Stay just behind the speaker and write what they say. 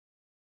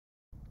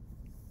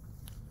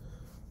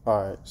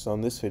Alright, so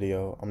in this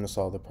video, I'm going to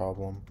solve the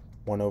problem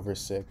 1 over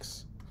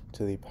 6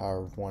 to the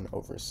power of 1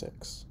 over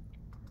 6.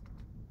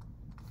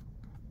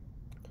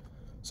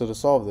 So to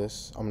solve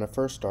this, I'm going to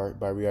first start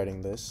by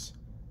rewriting this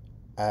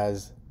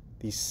as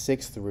the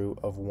 6th root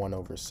of 1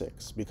 over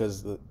 6,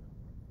 because the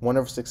 1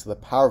 over 6 to the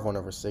power of 1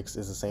 over 6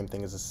 is the same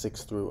thing as the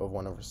 6th root of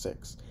 1 over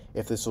 6.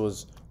 If this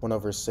was 1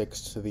 over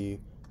 6 to the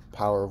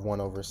power of 1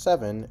 over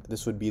 7,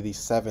 this would be the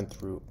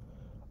 7th root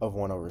of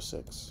 1 over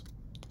 6.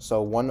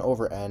 So 1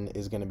 over n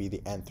is going to be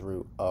the nth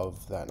root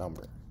of that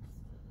number.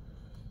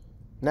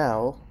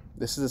 Now,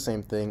 this is the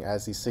same thing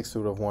as the 6th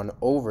root of 1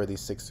 over the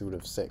 6th root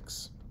of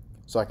 6.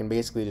 So I can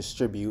basically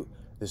distribute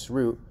this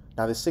root.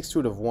 Now the 6th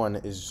root of 1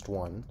 is just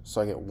 1,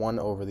 so I get 1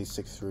 over the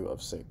 6th root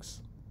of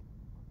 6.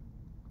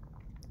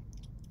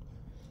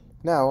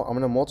 Now I'm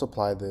going to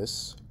multiply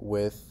this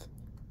with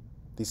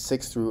the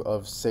 6th root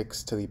of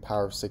 6 to the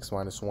power of 6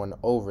 minus 1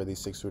 over the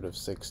 6th root of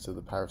 6 to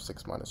the power of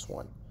 6 minus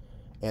 1.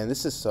 And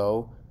this is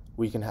so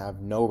we can have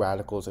no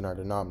radicals in our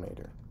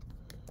denominator.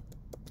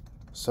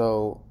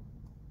 So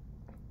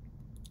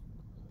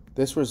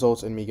this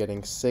results in me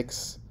getting the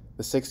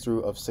 6th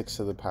root of 6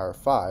 to the power of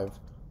 5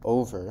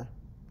 over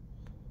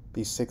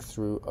the 6th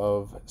root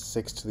of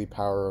 6 to the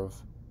power of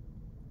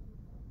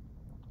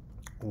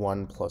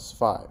 1 plus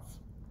 5,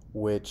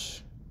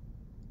 which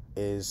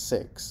is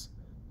 6.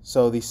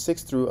 So the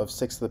 6th root of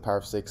 6 to the power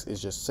of 6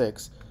 is just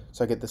 6,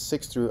 so I get the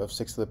 6th root of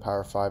 6 to the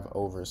power of 5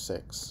 over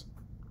 6.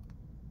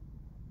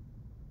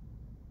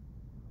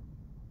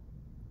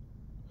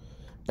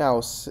 Now,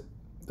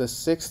 the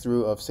 6th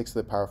root of 6 to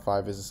the power of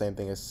 5 is the same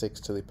thing as 6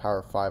 to the power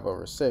of 5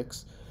 over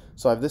 6.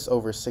 So I have this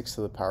over 6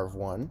 to the power of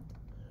 1,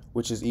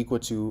 which is equal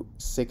to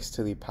 6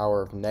 to the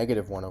power of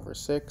negative 1 over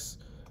 6,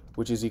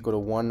 which is equal to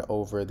 1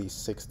 over the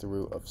 6th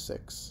root of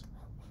 6.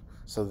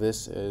 So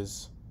this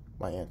is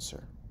my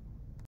answer.